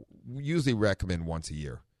 We usually recommend once a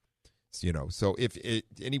year. So if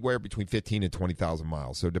anywhere between 15 and 20,000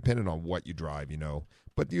 miles. So depending on what you drive,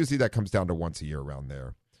 but usually that comes down to once a year around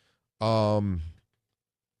there. And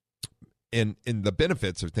the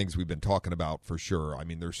benefits are things we've been talking about for sure. I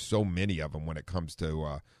mean, there's so many of them when it comes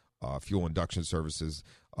to fuel induction services.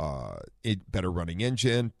 Better running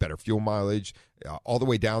engine, better fuel mileage, all the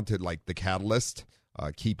way down to like the catalyst.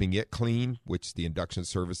 Keeping it clean, which the induction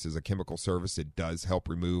service is a chemical service. It does help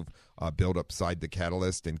remove buildup beside the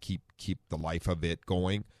catalyst and keep the life of it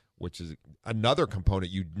going, which is another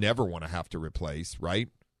component you'd never want to have to replace, right?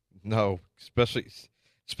 No,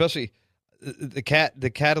 especially the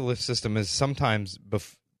catalyst system is sometimes the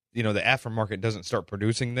aftermarket doesn't start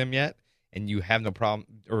producing them yet, and you have no problem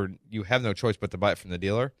or you have no choice but to buy it from the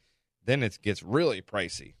dealer. Then it gets really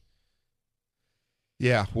pricey.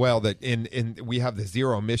 Yeah, well, we have the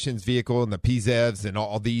zero emissions vehicle and the PZEVs and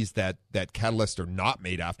all these that catalysts are not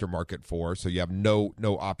made aftermarket for, so you have no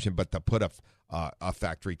option but to put a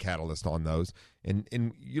factory catalyst on those,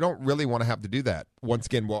 and you don't really want to have to do that. Once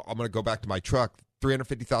again, well, I'm going to go back to my truck,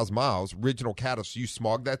 350,000 miles, original catalyst. You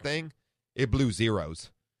smog that thing, it blew zeros.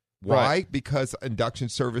 Why? Right. Because induction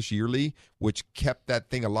service yearly, which kept that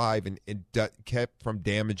thing alive and kept from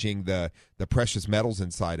damaging the precious metals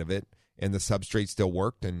inside of it. And the substrate still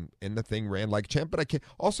worked, and the thing ran like a champ. But I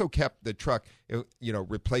also kept the truck,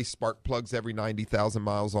 replaced spark plugs every 90,000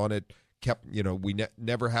 miles on it. Kept, we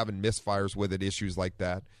never having misfires with it, issues like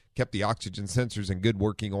that. Kept the oxygen sensors in good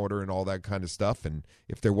working order and all that kind of stuff. And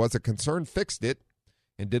if there was a concern, fixed it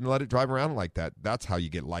and didn't let it drive around like that. That's how you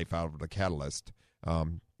get life out of the catalyst.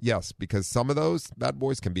 Yes, because some of those bad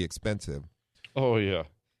boys can be expensive. Oh, yeah.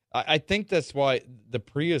 I think that's why the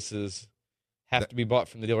Priuses have to be bought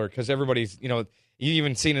from the dealer, because everybody's, you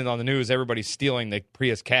even seen it on the news, everybody's stealing the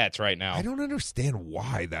Prius cats right now. I don't understand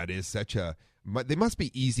why that is such a, they must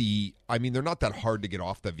be easy. I mean, they're not that hard to get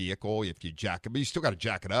off the vehicle if you jack it, but you still got to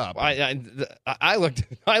jack it up. I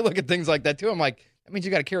look at things like that too. I'm like, that means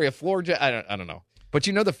you got to carry a floor jack. I don't know. But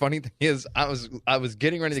the funny thing is, I was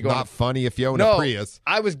getting ready to go. Not funny if you own a Prius.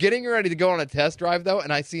 I was getting ready to go on a test drive though,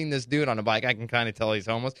 and I seen this dude on a bike. I can kind of tell he's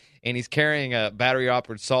homeless, and he's carrying a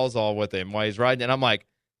battery-operated Sawzall with him while he's riding. And I'm like,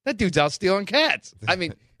 that dude's out stealing cats. I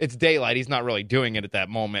mean, it's daylight; he's not really doing it at that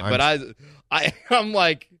moment. But I'm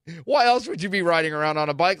like, why else would you be riding around on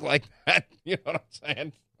a bike like that? You know what I'm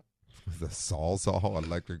saying? The Sawzall,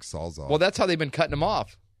 electric Sawzall. Well, that's how they've been cutting them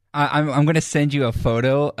off. I'm going to send you a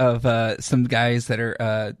photo of some guys that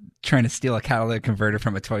are trying to steal a catalytic converter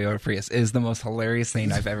from a Toyota Prius. It is the most hilarious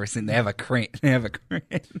thing I've ever seen. They have a crane.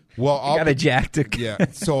 Well, I got a jack to. Yeah.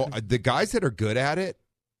 So the guys that are good at it,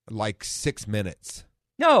 like 6 minutes.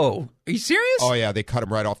 No, are you serious? Oh yeah, they cut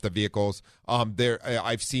them right off the vehicles.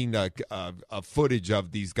 I've seen a footage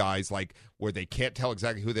of these guys like where they can't tell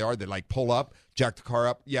exactly who they are. They like pull up, jack the car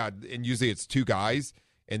up. Yeah, and usually it's two guys.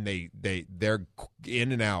 And they're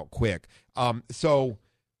in and out quick. So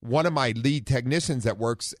one of my lead technicians that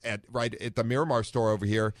works at the Miramar store over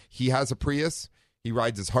here, he has a Prius. He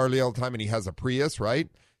rides his Harley all the time, and he has a Prius, right?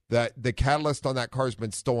 The catalyst on that car has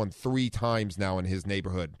been stolen 3 times now in his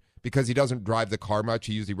neighborhood because he doesn't drive the car much.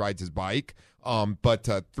 He usually rides his bike. But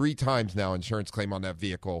 3 times now insurance claim on that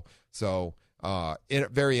vehicle. So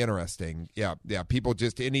Very interesting. Yeah. People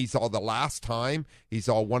and he saw the last time he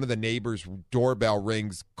saw one of the neighbors' doorbell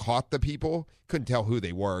rings caught the people. Couldn't tell who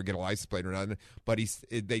they were, get a license plate or nothing. But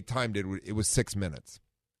they timed it. It was 6 minutes.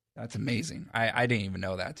 That's amazing. I didn't even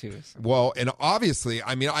know that too. So. Well, and obviously,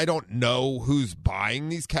 I mean, I don't know who's buying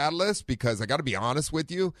these catalysts because I got to be honest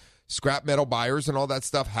with you, scrap metal buyers and all that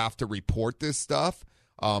stuff have to report this stuff.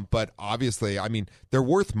 But obviously, I mean, they're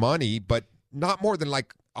worth money, but not more than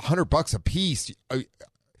like $100 a piece.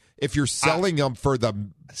 If you're selling them for the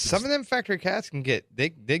some of them factory cats can get they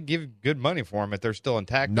give good money for them if they're still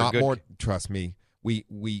intact. Not good. More. Trust me.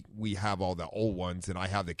 We have all the old ones, and I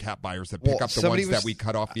have the cat buyers that pick up the ones that we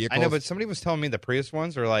cut off vehicles. I know, but somebody was telling me the Prius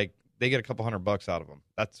ones are like they get a couple $100 out of them.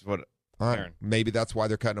 That's what. Maybe that's why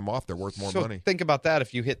they're cutting them off. They're worth more money. Think about that.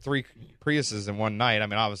 If you hit 3 Priuses in one night, I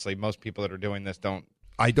mean, obviously most people that are doing this don't.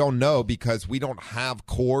 I don't know because we don't have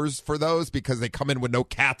cores for those because they come in with no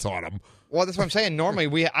cats on them. Well, that's what I'm saying.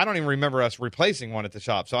 Normally, I don't even remember us replacing one at the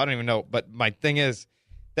shop, so I don't even know. But my thing is,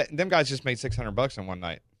 that them guys just made $600 in one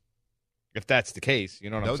night. If that's the case, you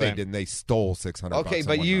know what I'm saying? No, they didn't. They stole $600. Okay,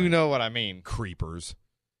 but you know what I mean. Creepers.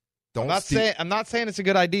 I'm not saying it's a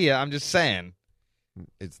good idea. I'm just saying.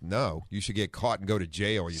 No. You should get caught and go to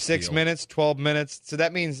jail. 6 minutes, 12 minutes. So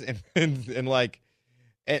that means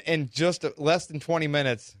in just less than 20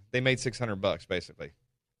 minutes, they made $600 basically.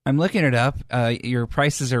 I'm looking it up. Your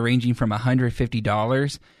prices are ranging from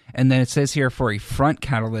 $150, and then it says here for a front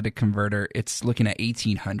catalytic converter, it's looking at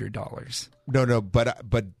 $1,800. No,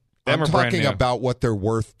 but I'm talking about what they're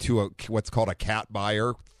worth to what's called a cat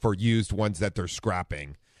buyer for used ones that they're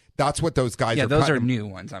scrapping. That's what those guys are. Yeah, those are new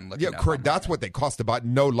ones I'm looking at. Yeah, correct. That's what they cost to buy.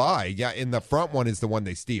 No lie. Yeah, and the front one is the one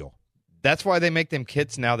they steal. That's why they make them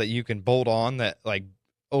kits now that you can bolt on that like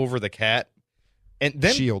over the cat. And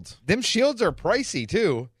them shields. Them shields are pricey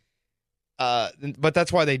too. But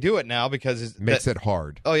that's why they do it now because it makes it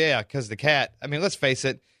hard. Oh yeah, because the cat. I mean, let's face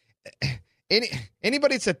it.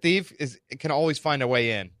 Anybody that's a thief can always find a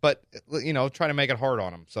way in, but try to make it hard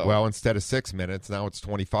on them. So well, instead of 6 minutes, now it's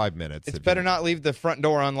 25 minutes. It's better not leave the front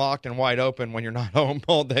door unlocked and wide open when you're not home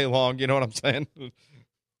all day long. You know what I'm saying?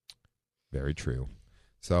 Very true.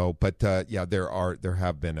 So, but there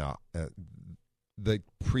have been the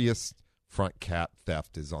Prius front cat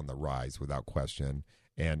theft is on the rise without question.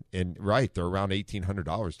 And right, they're around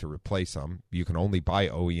 $1,800 to replace them. You can only buy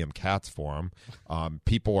OEM cats for them.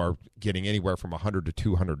 People are getting anywhere from $100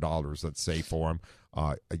 to $200, let's say, for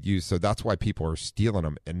them. So that's why people are stealing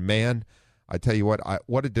them. And man, I tell you what,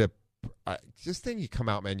 just then you come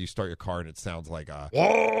out, man, you start your car and it sounds like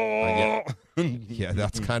yeah,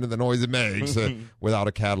 that's kind of the noise it makes without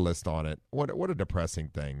a catalyst on it. What a depressing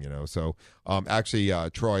thing, So actually,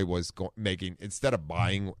 Troy was making, instead of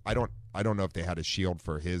buying, I don't know if they had a shield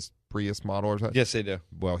for his Prius model or something. Yes, they do.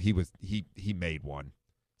 Well, he made one.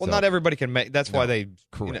 Well, not everybody can make. That's why they.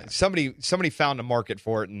 Correct. Somebody found a market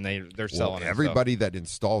for it, and they're selling it. Everybody that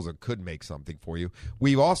installs it could make something for you.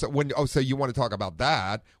 We've also so you want to talk about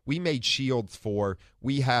that? We made shields for.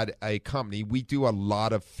 We had a company. We do a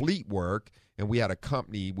lot of fleet work, and we had a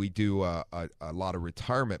company. We do a lot of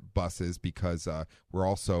retirement buses because we're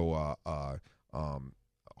also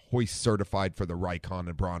hoist certified for the Rikon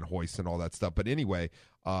and Braun hoist and all that stuff. But anyway.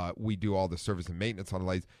 We do all the service and maintenance on the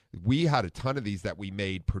lights. We had a ton of these that we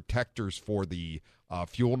made protectors for the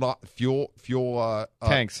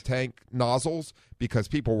tank nozzles because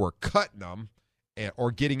people were cutting them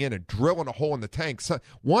or getting in and drilling a hole in the tank. So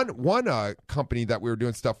one company that we were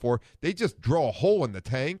doing stuff for, they just drill a hole in the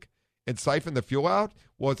tank and siphon the fuel out.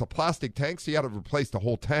 Well, it's a plastic tank, so you had to replace the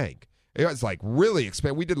whole tank. It was like really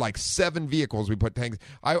expensive. We did like 7 vehicles. We put tanks.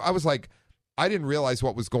 I was like. I didn't realize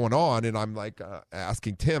what was going on, and I'm like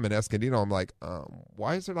asking Tim and Escondino, I'm like,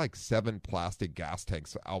 why is there like 7 plastic gas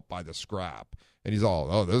tanks out by the scrap? And he's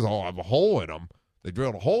all, there's all have a hole in them. They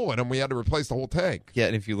drilled a hole in them. We had to replace the whole tank. Yeah,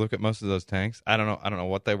 and if you look at most of those tanks, I don't know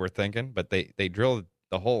what they were thinking, but they drilled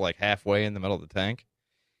the hole like halfway in the middle of the tank,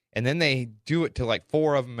 and then they do it to like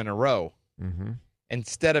 4 of them in a row. Mm-hmm.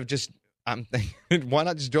 Instead of just, I'm thinking, why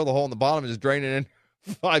not just drill the hole in the bottom and just drain it in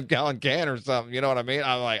a 5-gallon can or something? You know what I mean?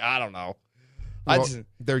 I'm like, I don't know. Well,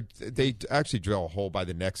 they actually drill a hole by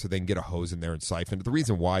the neck so they can get a hose in there and siphon it. The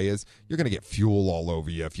reason why is you're going to get fuel all over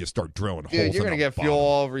you if you start drilling holes. You're going to get fuel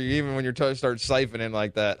all over you even when you start siphoning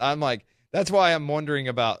like that. I'm like, that's why I'm wondering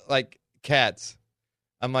about like cats.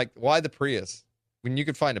 I'm like, why the Prius when you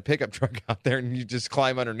could find a pickup truck out there and you just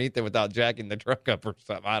climb underneath it without jacking the truck up or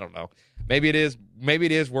something? I don't know. Maybe it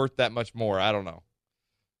is worth that much more. I don't know.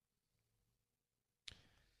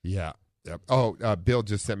 Yeah. Yep. Oh, Bill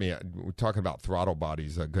just sent me. We're talking about throttle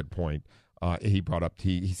bodies. A good point. he brought up,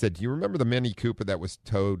 he said, do you remember the Mini Cooper that was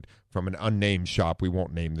towed from an unnamed shop? We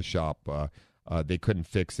won't name the shop. They couldn't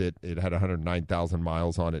fix it. It had 109,000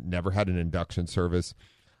 miles on it, never had an induction service.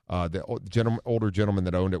 The older gentleman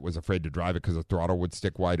that owned it was afraid to drive it because the throttle would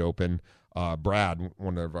stick wide open. Brad,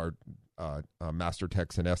 one of our master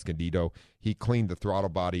techs in Escondido, he cleaned the throttle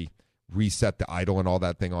body, reset the idle and all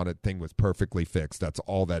that thing on it. Thing was perfectly fixed. That's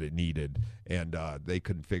all that it needed. And they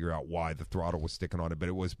couldn't figure out why the throttle was sticking on it, but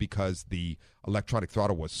it was because the electronic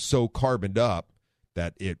throttle was so carboned up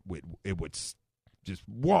that it would just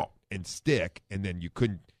whoa and stick, and then you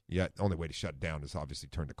couldn't. Yeah, the only way to shut it down is obviously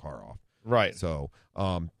turn the car off. Right. So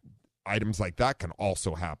items like that can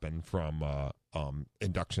also happen from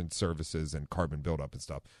induction services and carbon buildup and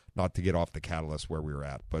stuff. Not to get off the catalyst where we were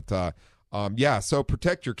at, but so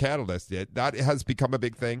protect your catalyst. That has become a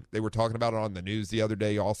big thing. They were talking about it on the news the other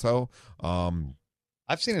day also.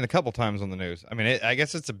 I've seen it a couple times on the news. I mean, I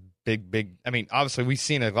guess it's a big. I mean, obviously we've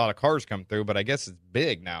seen a lot of cars come through, but I guess it's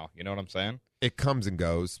big now. You know what I'm saying? It comes and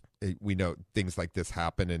goes. We know things like this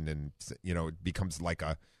happen, and it becomes like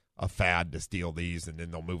a fad to steal these, and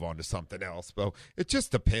then they'll move on to something else. So it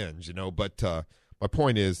just depends, But my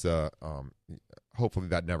point is, hopefully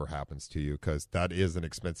that never happens to you, because that is an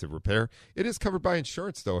expensive repair. It is covered by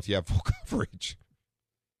insurance, though, if you have full coverage.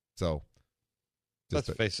 So let's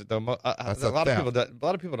face it, though, a lot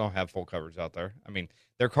of people don't have full coverage out there. I mean,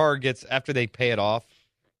 their car gets, after they pay it off.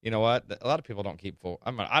 You know what? A lot of people don't keep full.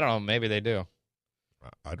 I don't know. Maybe they do.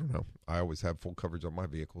 I don't know. I always have full coverage on my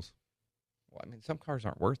vehicles. Well, I mean, some cars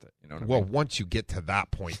aren't worth it. You know what I mean? Once you get to that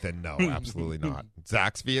point, then no, absolutely not.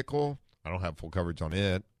 Zach's vehicle, I don't have full coverage on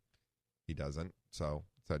it. He doesn't. So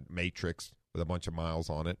it's a Matrix with a bunch of miles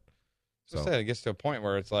on it. So it gets to a point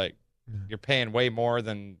where it's like you're paying way more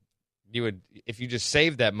than you would if you just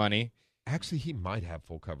saved that money. Actually, he might have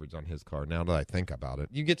full coverage on his car now that I think about it.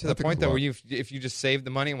 You get to the point, though, where if you just save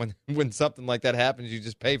the money, when something like that happens, you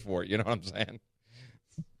just pay for it. You know what I'm saying?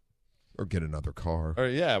 Or get another car. Or,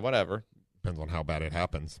 yeah, whatever. Depends on how bad it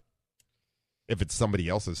happens. If it's somebody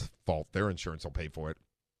else's fault, their insurance will pay for it.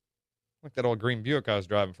 Like that old green Buick I was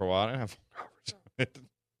driving for a while. I didn't have full coverage on it.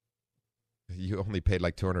 You only paid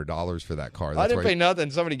like $200 for that car. I didn't pay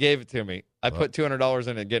nothing. Somebody gave it to me. I put $200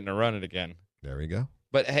 in it getting to run it again. There we go.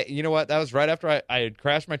 But, hey, you know what? That was right after I had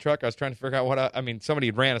crashed my truck. I was trying to figure out somebody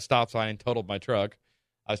had ran a stop sign and totaled my truck.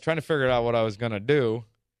 I was trying to figure out what I was going to do.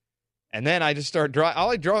 And then I just started driving.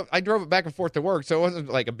 I drove it back and forth to work, so it wasn't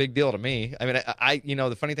like a big deal to me. I mean,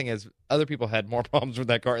 the funny thing is other people had more problems with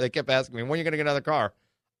that car. They kept asking me, when are you going to get another car?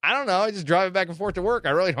 I don't know. I just drive it back and forth to work. I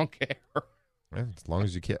really don't care. As long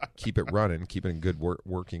as you keep it running, keep it in good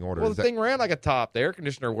working order. Well, the thing ran like a top. The air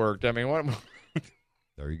conditioner worked. I mean, what?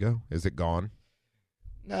 There you go. Is it gone?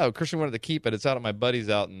 No, Christian wanted to keep it. It's out at my buddy's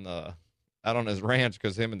out on his ranch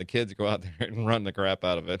because him and the kids go out there and run the crap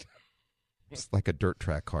out of it. It's like a dirt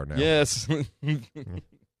track car now. Yes.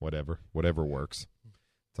 Whatever works.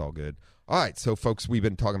 It's all good. All right, so folks, we've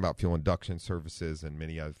been talking about fuel induction services and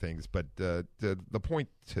many other things, but the point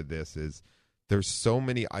to this is there's so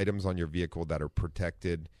many items on your vehicle that are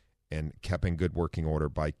protected and kept in good working order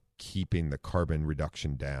by keeping the carbon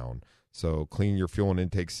reduction down. So cleaning your fuel and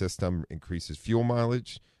intake system increases fuel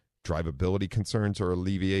mileage. Drivability concerns are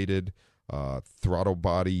alleviated. Throttle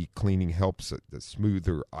body cleaning helps the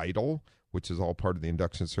smoother idle, which is all part of the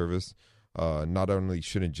induction service. Not only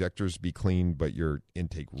should injectors be cleaned, but your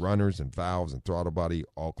intake runners and valves and throttle body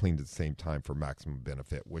all cleaned at the same time for maximum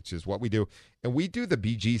benefit, which is what we do. And we do the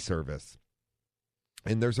BG service,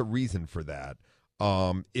 and there's a reason for that.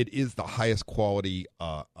 It is the highest quality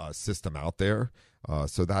system out there.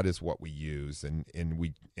 So that is what we use, and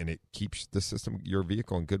it keeps the system, your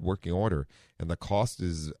vehicle, in good working order. And the cost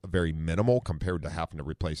is very minimal compared to having to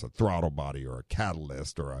replace a throttle body or a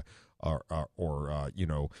catalyst or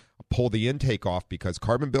pull the intake off, because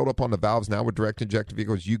carbon buildup on the valves now with direct injected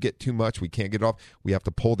vehicles, you get too much, we can't get it off. We have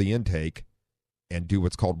to pull the intake and do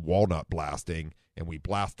what's called walnut blasting, and we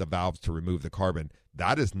blast the valves to remove the carbon.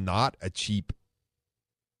 That is not a cheap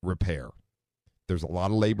repair. There's a lot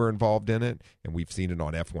of labor involved in it, and we've seen it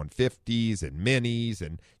on F-150s and Minis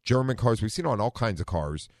and German cars. We've seen it on all kinds of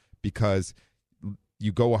cars, because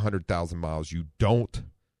you go 100,000 miles, you don't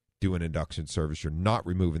do an induction service, you're not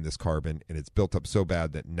removing this carbon, and it's built up so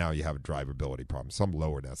bad that now you have a drivability problem. Some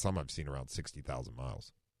lower than that. Some I've seen around 60,000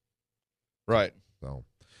 miles. Right. So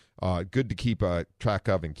good to keep track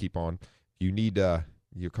of and keep on. If you need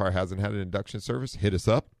your car hasn't had an induction service, hit us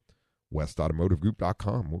up.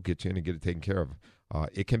 westautomotivegroup.com. We'll get you in and get it taken care of.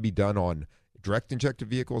 It can be done on direct injected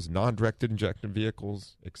vehicles, non-directed injected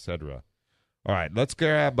vehicles, etc. All right, let's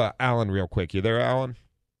grab Alan real quick. You there, Alan?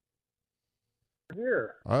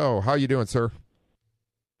 Here. Oh, how you doing, sir?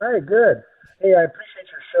 Hey, good. Hey, I appreciate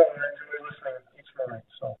your show, and I enjoy listening each morning,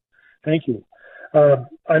 so thank you.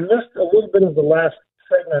 I missed a little bit of the last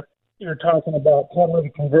segment. You're talking about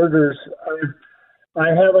catalytic converters. I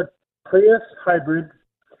have a Prius hybrid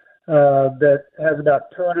that has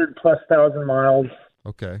about 200,000+ miles.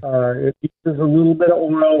 Okay. It uses a little bit of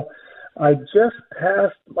oil. I just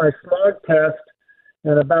passed my smog test,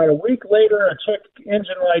 and about a week later, a check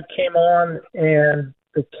engine light came on, and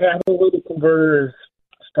the catalytic converter is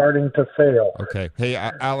starting to fail. Okay. Hey,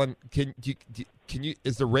 Alan, can you?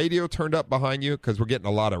 Is the radio turned up behind you? Because we're getting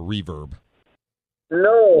a lot of reverb.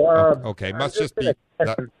 No. Okay. Must just be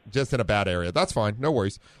just in a bad area. That's fine. No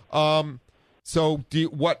worries. So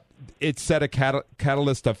it set a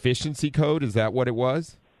catalyst efficiency code? Is that what it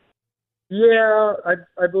was? Yeah,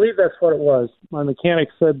 I believe that's what it was. My mechanic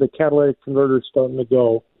said the catalytic converter is starting to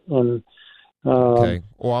go. And okay.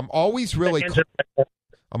 Well, I'm always really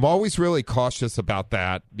cautious about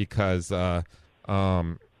that because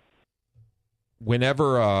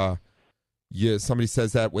whenever somebody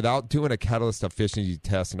says that without doing a catalyst efficiency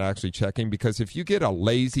test and actually checking, because if you get a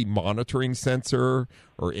lazy monitoring sensor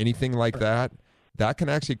or anything like that, that can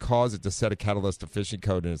actually cause it to set a catalyst efficiency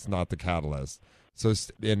code, and it's not the catalyst. So,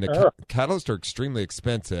 catalysts are extremely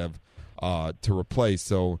expensive to replace.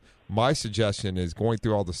 So, my suggestion is going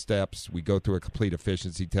through all the steps. We go through a complete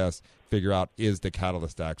efficiency test, figure out is the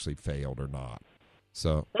catalyst actually failed or not.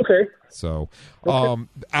 So, okay. So, Alan,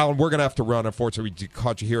 we're going to have to run. Unfortunately, we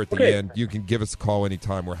caught you here at the end. You can give us a call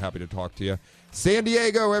anytime. We're happy to talk to you. San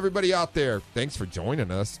Diego, everybody out there, thanks for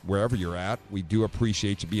joining us wherever you're at. We do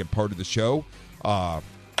appreciate you being part of the show.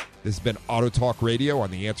 This has been Auto Talk Radio on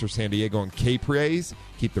The Answer San Diego and K-Praise.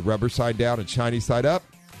 Keep the rubber side down and shiny side up.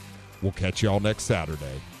 We'll catch you all next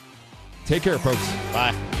Saturday. Take care, folks.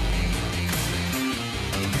 Bye.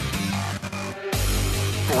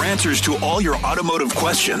 For answers to all your automotive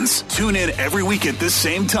questions, tune in every week at this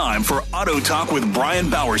same time for Auto Talk with Brian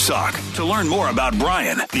Bowersock. To learn more about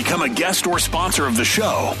Brian, become a guest or sponsor of the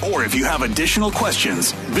show, or if you have additional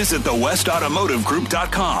questions, visit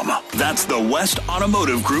thewestautomotivegroup.com. That's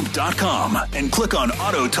thewestautomotivegroup.com and click on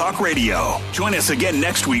Auto Talk Radio. Join us again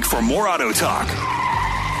next week for more Auto Talk.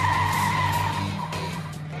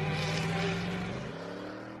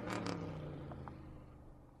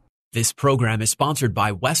 This program is sponsored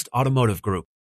by West Automotive Group.